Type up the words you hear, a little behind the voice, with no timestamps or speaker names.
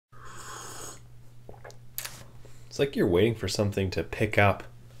like you're waiting for something to pick up,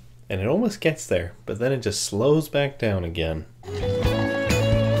 and it almost gets there, but then it just slows back down again.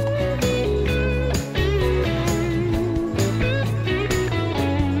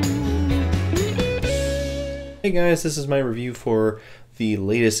 Hey guys, this is my review for the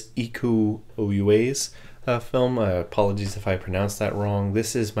latest Iku Oyue's film. Apologies if I pronounced that wrong.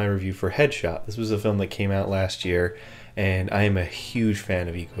 This is my review for Headshot. This was a film that came out last year, and I am a huge fan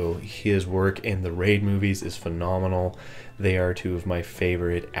of Iko. His work in the Raid movies is phenomenal. They are two of my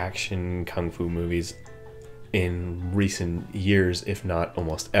favorite action kung fu movies in recent years, if not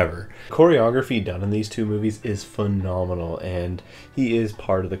almost ever. Choreography done in these two movies is phenomenal, and he is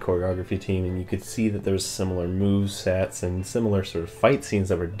part of the choreography team, and you could see that there's similar move sets and similar sort of fight scenes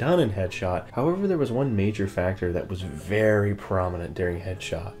that were done in Headshot. However, there was one major factor that was very prominent during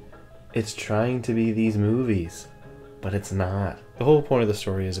Headshot. It's trying to be these movies, but it's not. The whole point of the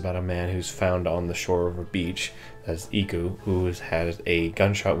story is about a man who's found on the shore of a beach, that's Iku, who has a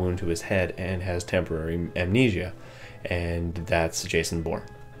gunshot wound to his head and has temporary amnesia, and that's Jason Bourne.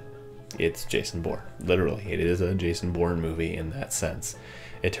 It's Jason Bourne. Literally, it is a Jason Bourne movie in that sense.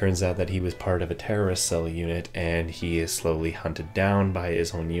 It turns out that he was part of a terrorist cell unit, and he is slowly hunted down by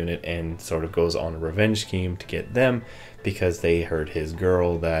his own unit and sort of goes on a revenge scheme to get them because they hurt his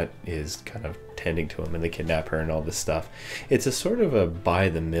girl that is kind of tending to him, and they kidnap her and all this stuff. It's a sort of a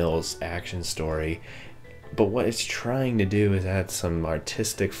by-the-mills action story, but what it's trying to do is add some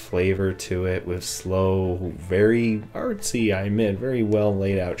artistic flavor to it with slow, very artsy, I admit, very well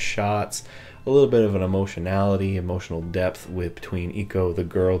laid out shots, a little bit of an emotional depth between Iko, the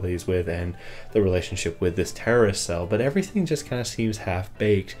girl that he's with, and the relationship with this terrorist cell, but everything just kind of seems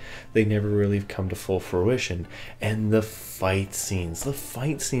half-baked. They never really come to full fruition. And the fight scenes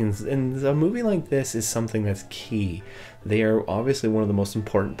in a movie like this is something that's key. They are obviously one of the most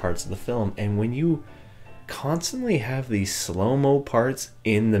important parts of the film, and when you constantly have these slow-mo parts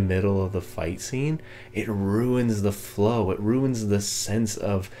in the middle of the fight scene, it ruins the flow. It ruins the sense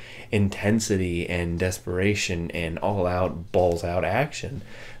of intensity and desperation and all-out, balls-out action.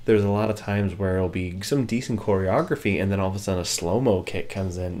 There's a lot of times where it'll be some decent choreography, and then all of a sudden a slow-mo kick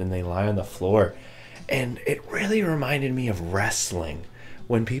comes in and they lie on the floor. And it really reminded me of wrestling,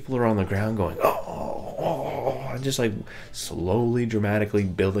 when people are on the ground going, oh, just like slowly, dramatically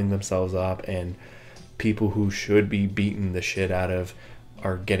building themselves up, and people who should be beaten the shit out of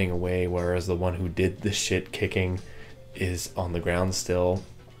are getting away, whereas the one who did the shit kicking is on the ground still.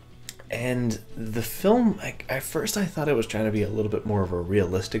 And the film, at first I thought it was trying to be a little bit more of a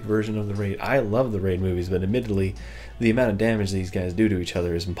realistic version of the Raid. I love the Raid movies, but admittedly, the amount of damage these guys do to each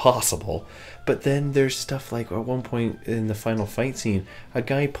other is impossible. But then there's stuff like, at one point in the final fight scene, a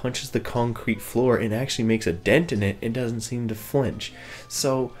guy punches the concrete floor and actually makes a dent in it and doesn't seem to flinch.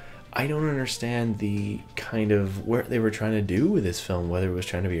 So I don't understand the kind of what they were trying to do with this film, whether it was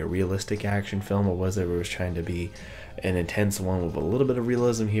trying to be a realistic action film or whether it was trying to be an intense one with a little bit of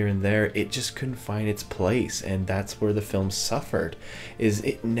realism here and there. It just couldn't find its place, and that's where the film suffered, is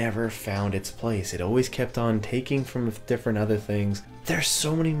it never found its place. It always kept on taking from different other things. There's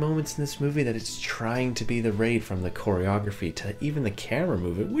so many moments in this movie that it's trying to be the Raid, from the choreography to even the camera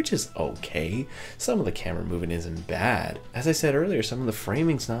movement, which is okay. Some of the camera movement isn't bad. As I said earlier, some of the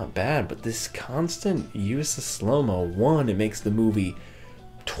framing's not bad, but this constant use of slow-mo, one, it makes the movie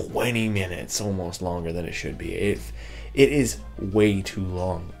 20 minutes almost longer than it should be. It is way too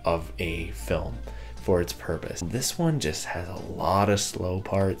long of a film for its purpose. This one just has a lot of slow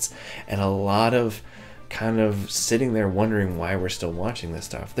parts and a lot of kind of sitting there wondering why we're still watching this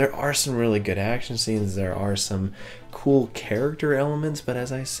stuff. There are some really good action scenes, there are some cool character elements, but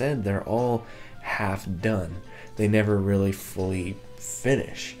as I said, they're all half done. They never really fully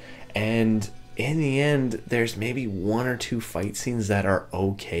finish. And in the end, there's maybe one or two fight scenes that are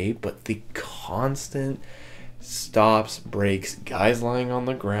okay, but the constant stops, breaks, guys lying on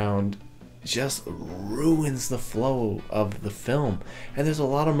the ground just ruins the flow of the film. And there's a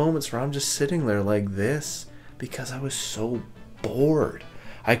lot of moments where I'm just sitting there like this because I was so bored.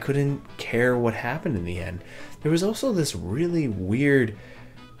 I couldn't care what happened in the end. There was also this really weird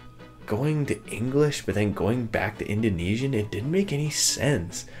going to English but then going back to Indonesian. It didn't make any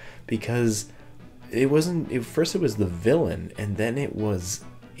sense because it wasn't, first it was the villain and then it was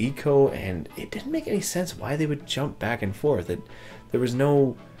Iko, and it didn't make any sense why they would jump back and forth. There was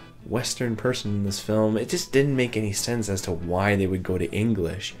no Western person in this film. It just didn't make any sense as to why they would go to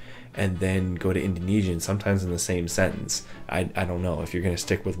English and then go to Indonesian, sometimes in the same sentence. I don't know. If you're going to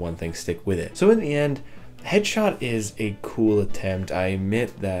stick with one thing, stick with it. So in the end, Headshot is a cool attempt. I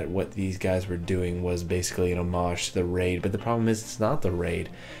admit that what these guys were doing was basically an homage to The Raid, but the problem is it's not The Raid,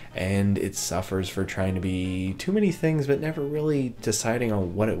 and it suffers for trying to be too many things but never really deciding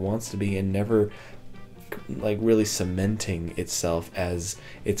on what it wants to be, and never like really cementing itself as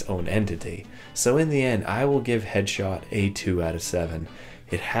its own entity. So in the end, I will give Headshot a 2 out of 7.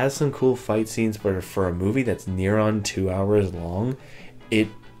 It has some cool fight scenes, but for a movie that's near on 2 hours long, it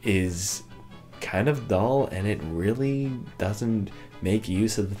is kind of dull, and it really doesn't make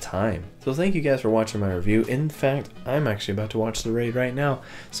use of the time. So thank you guys for watching my review. In fact, I'm actually about to watch The Raid right now,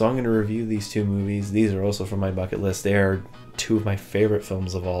 so I'm going to review these two movies. These are also from my bucket list. They are two of my favorite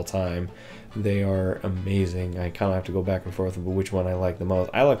films of all time. They are amazing. I kind of have to go back and forth about which one I like the most.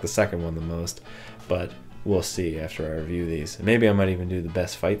 I like the second one the most, but we'll see after I review these. Maybe I might even do the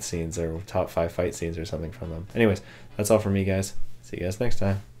best fight scenes or top 5 fight scenes or something from them. Anyways, that's all from me, guys. See you guys next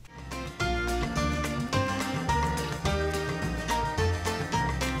time.